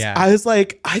randos. Yeah. I was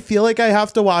like, I feel like I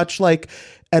have to watch like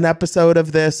an episode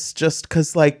of this just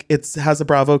because like it has a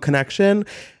Bravo connection.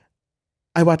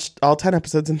 I watched all 10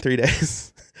 episodes in 3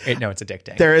 days. No, it's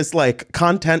addicting. There is like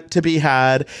content to be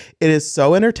had. It is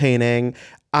so entertaining.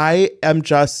 I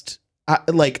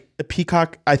like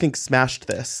Peacock, I think smashed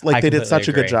this. Like they did such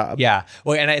a good job. Yeah.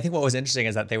 Well, and I think what was interesting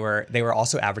is that they were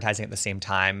also advertising at the same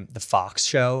time the Fox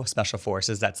show, Special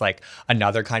Forces. That's like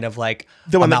another kind of like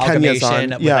The one that Kenya's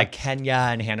amalgamation on. with Yeah. like Kenya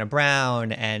and Hannah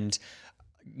Brown and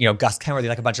Gus Kenworthy,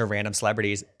 like a bunch of random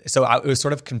celebrities. So it was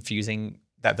sort of confusing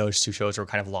that those two shows were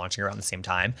kind of launching around the same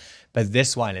time. But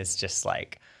this one is just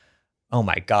like, oh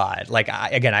my God. Like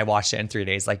I watched it in 3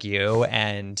 days like you,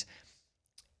 and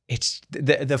it's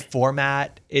the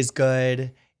format is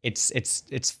good.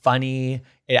 It's funny.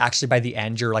 It actually by the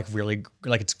end you're like really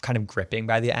like it's kind of gripping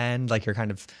by the end. Like you're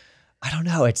kind of I don't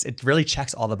know. It really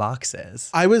checks all the boxes.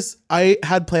 I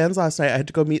had plans last night. I had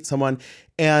to go meet someone,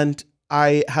 and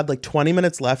I had like 20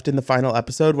 minutes left in the final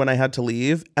episode when I had to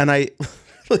leave, and I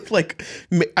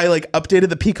updated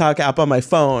the Peacock app on my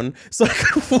phone so I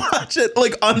could watch it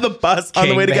like on the bus on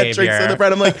the way to get drinks with a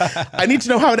friend. I'm like, I need to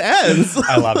know how it ends.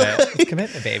 I love it.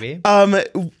 Commitment, baby.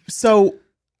 So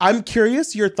I'm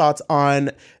curious your thoughts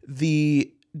on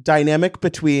the dynamic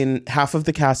between half of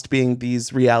the cast being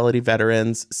these reality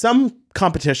veterans, some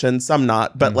competition, some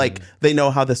not, but like they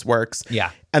know how this works.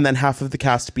 Yeah. And then half of the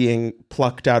cast being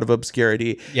plucked out of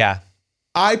obscurity. Yeah.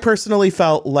 I personally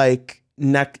felt like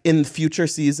in future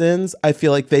seasons, I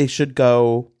feel like they should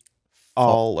go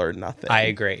all or nothing. I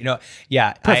agree.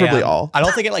 Yeah. Preferably all. I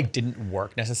don't think it like didn't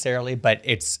work necessarily, but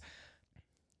it's,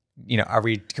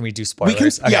 can we do spoilers? We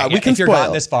can If you're spoil.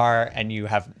 gotten this far and you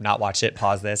have not watched it,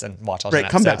 pause this and watch all 10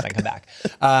 Right, come episodes, back. then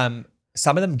come back.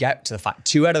 Some of them get to the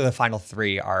 2 out of the final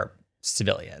 3 are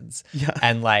civilians. Yeah.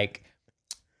 And like,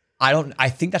 I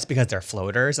think that's because they're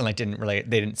floaters and like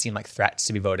they didn't seem like threats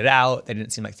to be voted out. They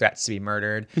didn't seem like threats to be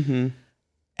murdered. Mm-hmm.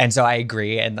 And so I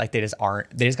agree. And like, they just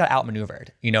got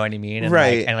outmaneuvered. You know what I mean? And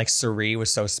Right. Like Cirie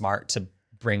was so smart to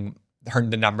bring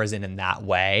the numbers in that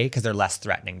way because they're less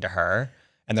threatening to her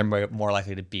and they're more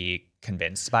likely to be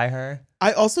convinced by her.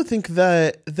 I also think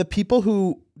that the people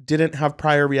who didn't have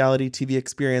prior reality TV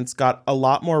experience got a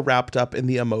lot more wrapped up in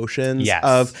the emotions Yes.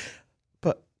 of,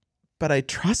 but I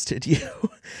trusted you.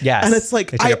 Yes. And it's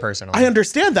like, They take it personally. I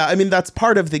understand that. I mean, that's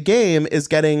part of the game is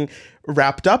getting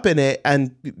wrapped up in it.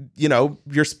 And,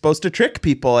 you're supposed to trick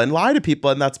people and lie to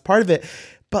people. And that's part of it.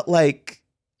 But like,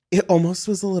 it almost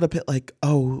was a little bit like,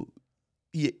 oh,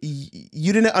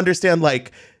 you didn't understand,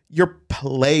 like, you're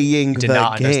playing the game. Did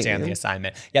not understand the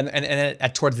assignment. Yeah.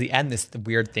 And towards the end, the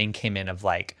weird thing came in of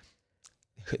like,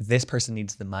 this person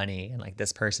needs the money and like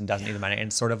this person doesn't need the money. And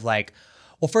it's sort of like,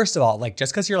 well, first of all, like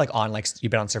just because you're like on like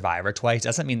you've been on Survivor twice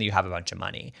doesn't mean that you have a bunch of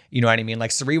money. You know what I mean? Like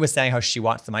Cirie was saying how she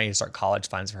wants the money to start college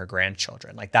funds for her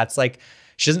grandchildren. Like that's like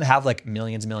she doesn't have like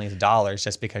millions and millions of dollars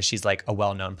just because she's like a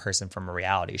well-known person from a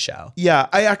reality show.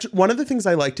 Yeah, one of the things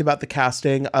I liked about the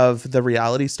casting of the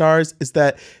reality stars is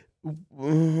that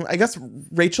I guess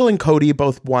Rachel and Cody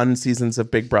both won seasons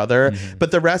of Big Brother, but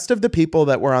the rest of the people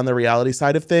that were on the reality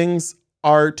side of things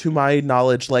are, to my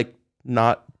knowledge, like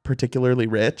not particularly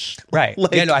rich. Right.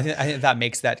 Like, Yeah, no, I think that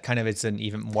makes that kind of it's an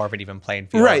even more of an even playing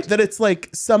field. right. That it's like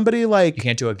somebody like You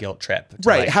can't do a guilt trip.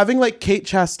 right, having like Kate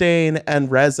Chastain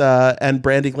and Reza and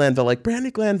Brandi Glanville. Like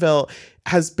Brandi Glanville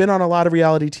has been on a lot of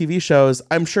reality TV shows.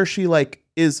 I'm sure she like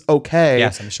is okay.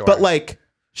 Yes, I'm sure. But like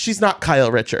she's not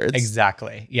Kyle Richards.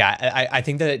 Exactly. Yeah, I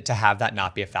think that to have that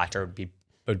not be a factor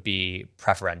would be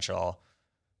preferential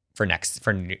for next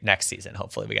season.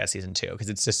 Hopefully we get season 2 because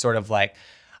it's just sort of like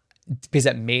because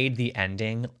it made the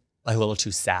ending like a little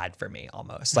too sad for me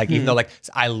almost. Like even though like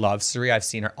I love Cirie, I've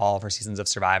seen all of her seasons of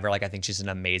Survivor. Like I think she's an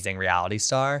amazing reality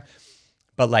star.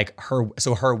 But like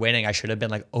her winning, I should have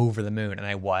been like over the moon, and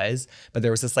I was. But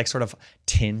there was this like sort of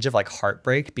tinge of like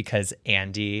heartbreak because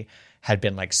Andy had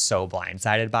been like so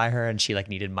blindsided by her, and she like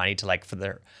needed money to like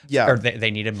or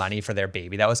they needed money for their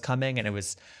baby that was coming, and it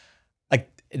was like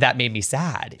that made me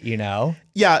sad,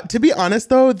 Yeah, to be honest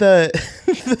though,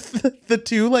 the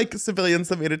two like civilians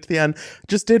that made it to the end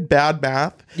just did bad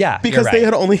math. Yeah, because you're they right.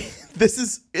 had only. This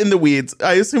is in the weeds.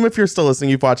 I assume if you're still listening,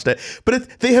 you've watched it.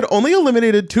 But they had only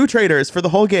eliminated 2 traitors for the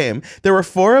whole game. There were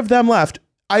 4 of them left.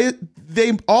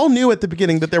 They all knew at the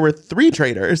beginning that there were 3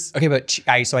 traitors. Okay, but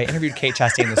so I interviewed Kate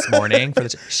Chastain this morning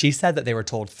she said that they were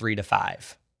told 3 to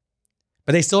 5,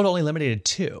 but they still had only eliminated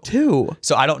 2. 2.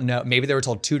 So I don't know. Maybe they were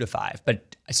told 2 to 5,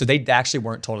 but so they actually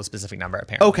weren't told a specific number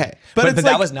apparently. Okay, but it's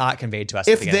that like, was not conveyed to us.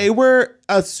 if they were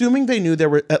assuming they knew there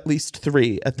were at least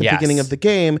 3 at the Yes. beginning of the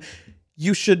game,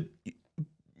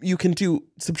 you can do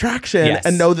subtraction Yes.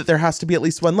 and know that there has to be at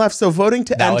least 1 left. So voting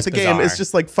to That end was the game bizarre. is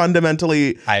just like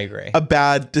fundamentally I agree. a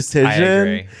bad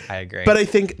decision. I agree. But I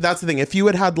think that's the thing. If you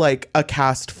had like a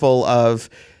cast full of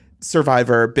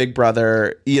Survivor, Big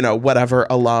Brother, whatever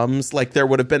alums, like there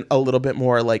would have been a little bit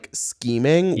more like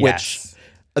scheming, Yes. which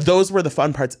those were the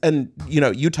fun parts. And, you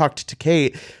know, you talked to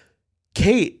Kate.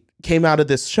 Kate came out of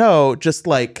this show just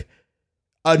like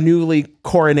a newly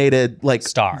coronated like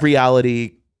Star.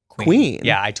 reality queen.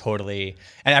 Yeah, I totally.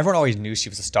 And everyone always knew she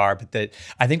was a star, but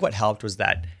I think what helped was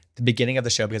that the beginning of the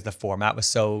show, because the format was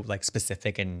so like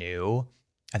specific and new,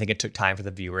 I think it took time for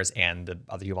the viewers and the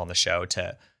other people on the show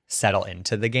to settle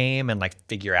into the game and like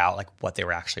figure out like what they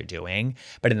were actually doing.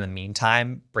 But in the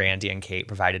meantime, Brandy and Kate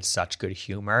provided such good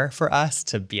humor for us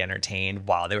to be entertained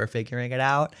while they were figuring it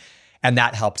out. And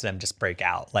that helped them just break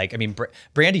out. Like, I mean,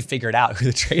 Brandy figured out who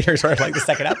the traitors were like the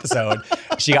second episode.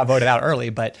 She got voted out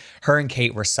early, but her and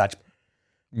Kate were such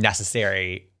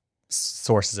necessary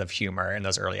sources of humor in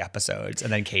those early episodes.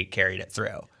 And then Kate carried it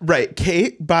through. Right.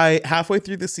 Kate, by halfway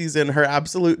through the season, her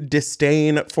absolute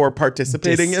disdain for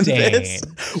participating in this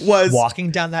was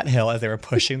walking down that hill as they were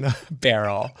pushing the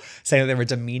barrel, saying that they were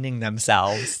demeaning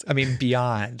themselves. I mean,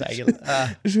 beyond.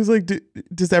 She was like,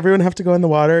 does everyone have to go in the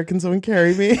water? Can someone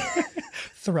carry me?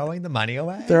 Throwing the money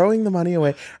away. Throwing the money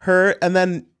away. Her, and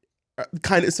then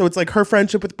kind of, so it's like her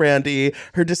friendship with Brandy,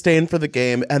 her disdain for the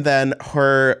game, and then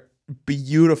her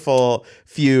beautiful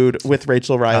feud with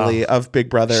Rachel Riley of Big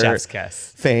Brother Chef's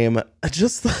kiss fame.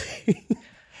 Just like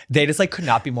they just like could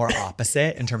not be more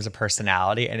opposite in terms of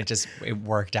personality, and it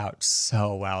worked out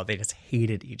so well. They just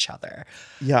hated each other.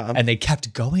 Yeah, and they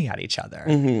kept going at each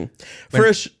other.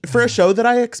 For a show that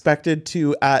I expected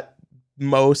to at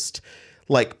most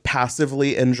like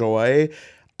passively enjoy,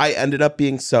 I ended up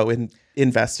being so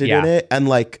invested in it, and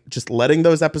like just letting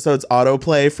those episodes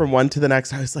autoplay from one to the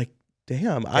next. I was like,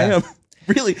 damn, I am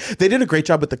really, they did a great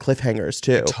job with the cliffhangers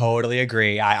too. Totally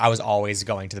agree. I was always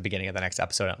going to the beginning of the next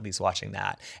episode, at least watching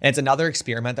that. And it's another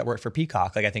experiment that worked for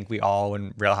Peacock. Like I think we all,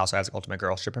 when Real Housewives of Ultimate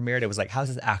Girls Trip premiered, it was like,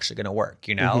 how's this actually going to work?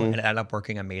 You know? And it ended up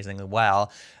working amazingly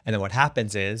well. And then what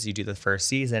happens is you do the first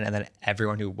season, and then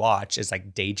everyone who watched is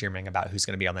like daydreaming about who's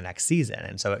going to be on the next season.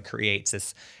 And so it creates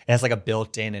this, it has like a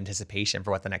built-in anticipation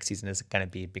for what the next season is going to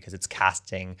be, because it's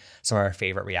casting some of our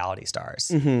favorite reality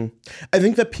stars. I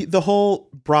think that the whole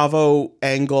Bravo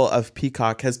angle of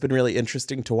Peacock has been really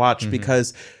interesting to watch,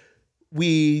 because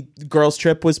Girls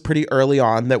Trip was pretty early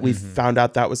on that we found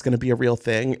out that was going to be a real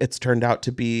thing. It's turned out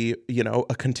to be, you know,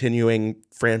 a continuing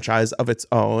franchise of its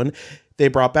own. They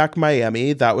brought back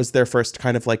Miami. That was their first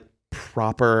kind of like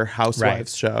proper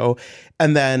Housewives show.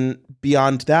 And then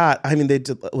beyond that, I mean, they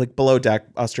did like Below Deck,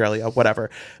 Australia,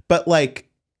 whatever. But like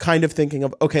kind of thinking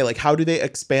of, okay, like how do they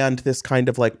expand this kind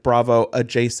of like Bravo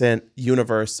adjacent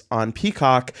universe on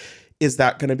Peacock? Is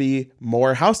that going to be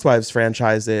more Housewives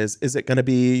franchises? Is it going to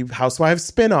be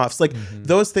Housewives spinoffs? Like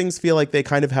those things feel like they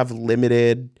kind of have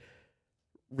limited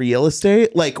real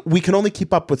estate. Like we can only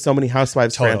keep up with so many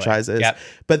Housewives franchises.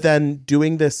 But then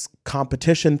doing this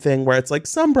competition thing where it's like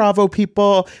some Bravo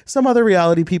people, some other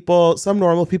reality people, some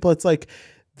normal people, it's like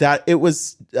that. It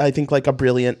was, I think, like a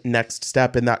brilliant next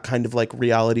step in that kind of like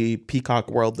reality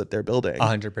Peacock world that they're building.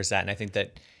 100%. And I think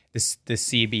that the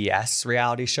CBS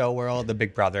reality show world, the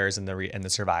Big Brothers and the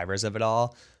survivors of it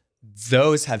all,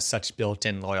 those have such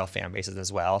built-in loyal fan bases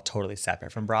as well, totally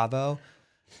separate from Bravo.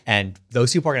 And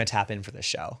those people are going to tap in for this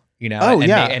show, you know?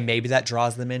 And maybe that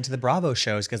draws them into the Bravo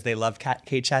shows because they love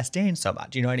Kate Chastain so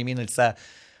much. You know what I mean? It's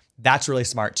that's really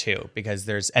smart too, because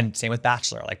and same with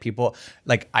Bachelor. Like people,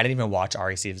 like I didn't even watch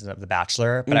Ari's season of The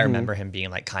Bachelor, but I remember him being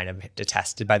like kind of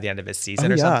detested by the end of his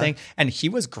season something. And he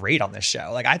was great on this show.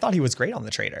 Like I thought he was great on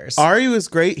The Traitors. Ari was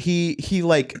great. He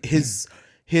like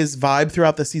his vibe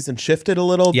throughout the season shifted a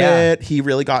little bit. He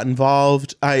really got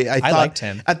involved. I thought liked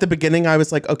him. At the beginning, I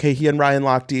was like, okay, he and Ryan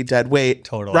Lochte dead weight.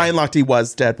 Totally. Ryan Lochte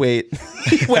was dead weight.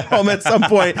 He went home at some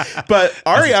point. But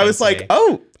Ari, I was like,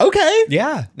 oh, okay.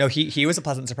 Yeah. No, he was a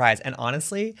pleasant surprise. And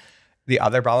honestly, the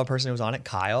other Bravo person who was on it,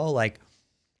 Kyle, like,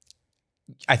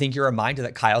 I think you're reminded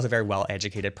that Kyle's a very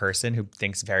well-educated person who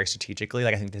thinks very strategically.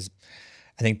 Like, I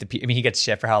mean, he gets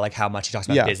shit for how much he talks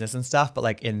about business and stuff. But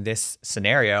like in this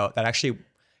scenario, that actually,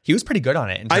 he was pretty good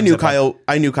on it. I knew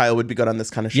Kyle would be good on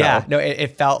this kind of show. Yeah, no,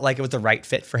 it felt like it was the right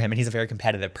fit for him, and he's a very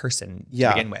competitive person to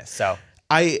begin with. So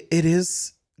it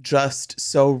is just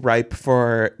so ripe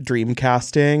for dream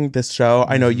casting, this show.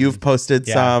 I know you've posted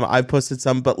some, I've posted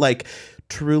some, but like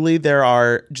truly there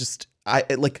are just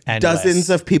endless.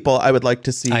 Dozens of people I would like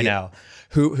to see. I know.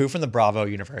 Who from the Bravo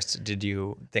universe did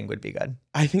you think would be good?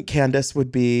 I think Candace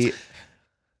would be.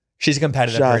 She's a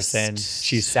competitive person.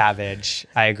 She's savage.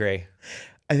 I agree.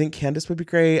 I think Candace would be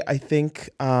great. I think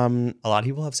a lot of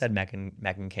people have said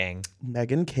Meghan King.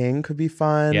 Meghan King could be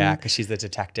fun. Yeah, because she's the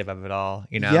detective of it all,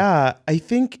 you know? Yeah, I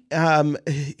think,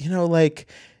 like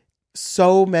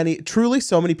so many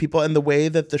people, and the way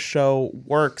that the show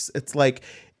works, it's like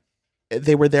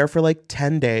They were there for like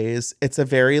 10 days. It's a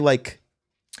very like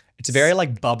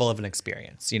bubble of an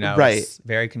experience, you know? Right. It's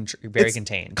very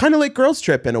contained. Kind of like Girls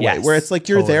Trip in a way, Yes, where it's like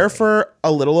you're there totally. for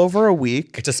a little over a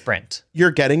week. It's a sprint. You're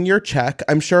getting your check.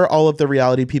 I'm sure all of the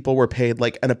reality people were paid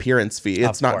like an appearance fee.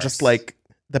 It's Of not course. just like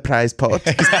the prize pot.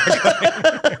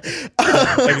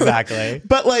 Exactly.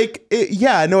 But like,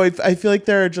 I feel like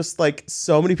there are just like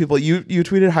so many people. You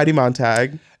tweeted Heidi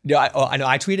Montag. No, I know.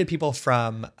 I tweeted people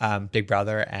from Big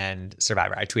Brother and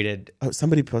Survivor. I tweeted Oh,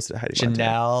 somebody posted Heidi Montag.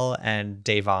 Janelle and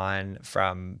Davon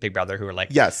from Big Brother, who were like,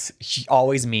 Yes.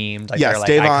 always memed. Like, Yes, they're like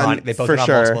Davon, iconic. They both for been on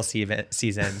sure. multiple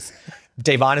seasons.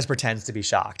 Davon is pretends to be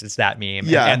shocked. It's that meme.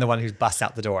 Yeah. And the one who busts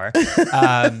out the door.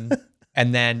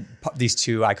 And then these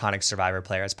two iconic Survivor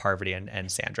players, Parvati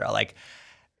and Sandra. Like,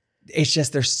 it's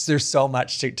just there's so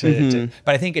much to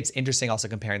but I think it's interesting also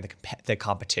comparing the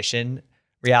competition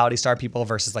reality star people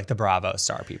versus like the Bravo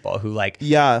star people who like,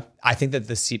 Yeah. I think that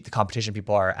the competition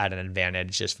people are at an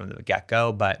advantage just from the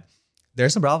get-go, but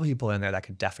there's some Bravo people in there that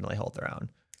could definitely hold their own.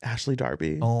 Ashley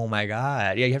Darby. Oh my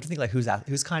God. Yeah, you have to think like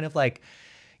who's kind of like,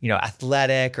 you know,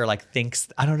 athletic or like thinks,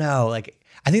 I don't know, like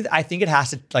I think it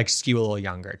has to like skew a little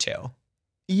younger too.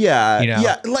 Yeah. You know?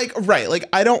 Yeah. Like, right. Like,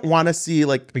 I don't want to see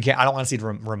like I don't want to see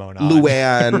Ramona on.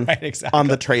 Luann Right, exactly. on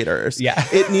the Traitors. Yeah.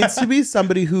 It needs to be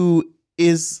somebody who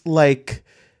is like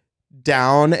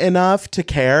down enough to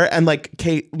care. And like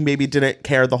Kate maybe didn't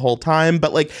care the whole time,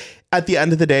 but like at the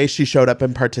end of the day, she showed up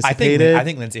and participated. I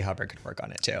think Lindsay Hubbard could work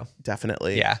on it too.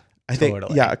 Definitely. Yeah. I think,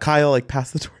 totally. yeah, Kyle like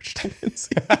passed the torch to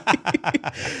Lindsay.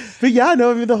 But yeah,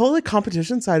 no, I mean, the whole like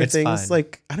competition side of It's things, fun.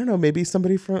 like, I don't know, maybe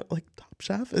somebody from like Top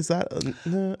Chef, is that, I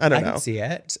don't I know. can see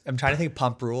it. I'm trying to think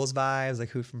Pump Rules vibes, like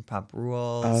who from Pump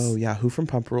Rules? Oh yeah, who from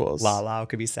Pump Rules? Lala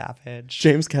could be Savage.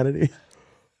 James Kennedy.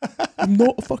 I'm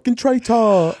not a fucking traitor.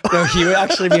 No, he would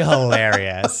actually be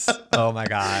hilarious. Oh my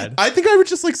God. I think I would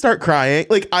just like start crying.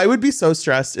 Like I would be so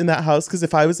stressed in that house because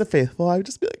if I was a faithful, I would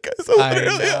just be like, guys,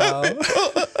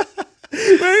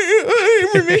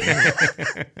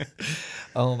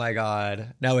 Oh my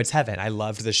God. No, it's heaven. I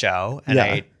loved the show. And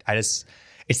Yeah. I just,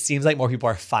 it seems like more people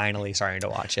are finally starting to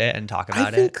watch it and talk I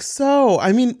about think it. so.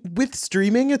 I mean, with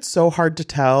streaming, it's so hard to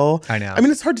tell. I know. I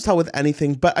mean, it's hard to tell with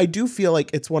anything, but I do feel like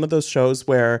it's one of those shows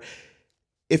where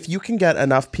if you can get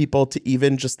enough people to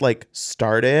even just like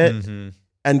start it Mm-hmm.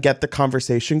 and get the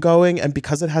conversation going, and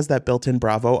because it has that built-in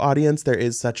Bravo audience, there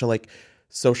is such a like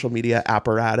social media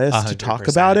apparatus to talk 100%.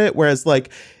 about it. Whereas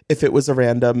like if it was a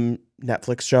random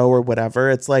Netflix show or whatever,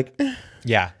 it's like,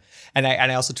 Yeah. And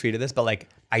I also tweeted this, but like,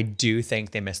 I do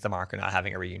think they missed the mark of not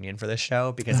having a reunion for this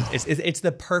show because it's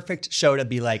the perfect show to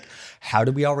be like, how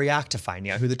do we all react to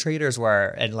finding out who the traitors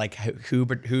were and like who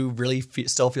really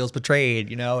still feels betrayed?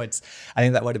 You know, I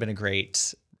think that would have been a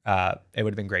great, it would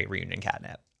have been great reunion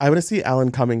catnip. I want to see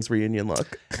Alan Cummings' reunion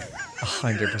look.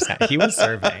 100%. He was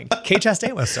serving. Kate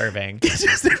Chastain was serving.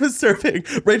 It was serving.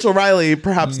 Rachel Riley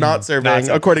perhaps not serving, not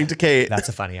serving. according to Kate. That's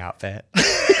a funny outfit.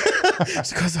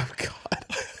 She goes, oh my God.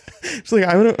 She's like,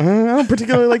 I don't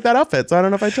particularly like that outfit, so I don't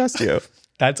know if I trust you.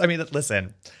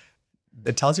 Listen,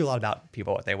 it tells you a lot about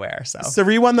people, what they wear. So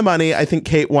Sari won the money. I think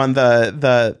Kate won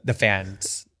the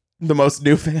fans. most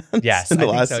new fans Yes, in the I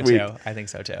think last so week. too. I think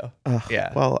so too.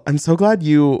 Yeah. Well, I'm so glad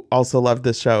you also loved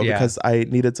this show Yeah. because I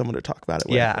needed someone to talk about it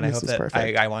with. Yeah, and I this hope was that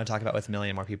perfect. I want to talk about it with a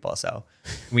million more people. So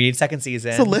we need second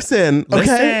season. So listen, okay?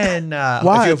 Listen. If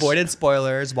Watch. you avoided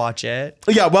spoilers, watch it.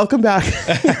 Yeah, welcome back.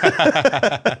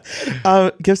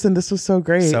 Gibson, this was so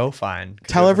great. So fun. Could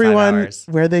Tell go for 5 everyone hours.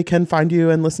 where they can find you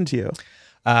and listen to you.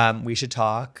 We should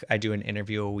talk. I do an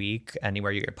interview a week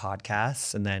anywhere you get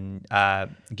podcasts, and then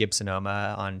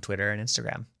Gibsonoma on Twitter and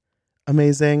Instagram.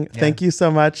 Amazing. Thank you so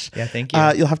much. Yeah, thank you.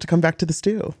 You'll have to come back to the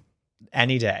stew.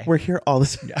 Any day. We're here all the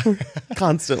time,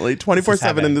 constantly,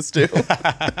 24/7 in the stew.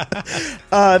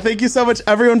 Thank you so much,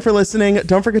 everyone, for listening.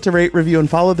 Don't forget to rate, review, and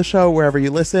follow the show wherever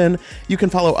you listen. You can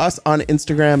follow us on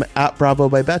Instagram at Bravo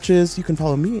by Betches. You can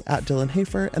follow me at Dylan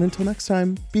Hafer. And until next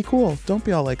time, be cool. Don't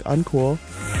be all like uncool.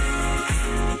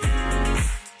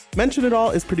 Mention It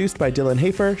All is produced by Dylan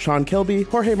Hafer, Sean Kilby,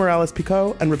 Jorge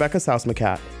Morales-Pico, and Rebecca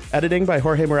Sausmacat. Editing by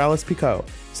Jorge Morales-Pico.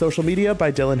 Social media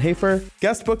by Dylan Hafer.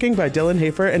 Guest booking by Dylan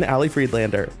Hafer and Ali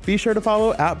Friedlander. Be sure to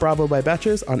follow at Bravo by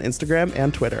Betches on Instagram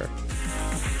and Twitter.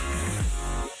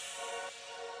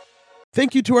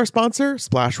 Thank you to our sponsor,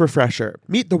 Splash Refresher.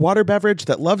 Meet the water beverage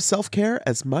that loves self-care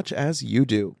as much as you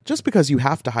do. Just because you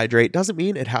have to hydrate doesn't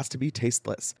mean it has to be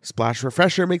tasteless. Splash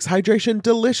Refresher makes hydration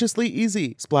deliciously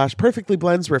easy. Splash perfectly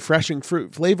blends refreshing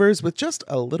fruit flavors with just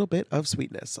a little bit of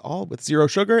sweetness, all with 0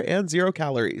 sugar and 0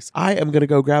 calories. I am going to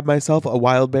go grab myself a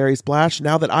wild berry splash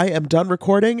now that I am done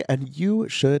recording, and you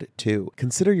should too.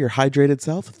 Consider your hydrated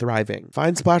self thriving.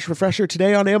 Find Splash Refresher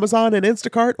today on Amazon and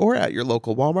Instacart or at your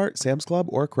local Walmart, Sam's Club,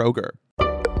 or Kroger.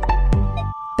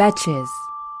 Betches.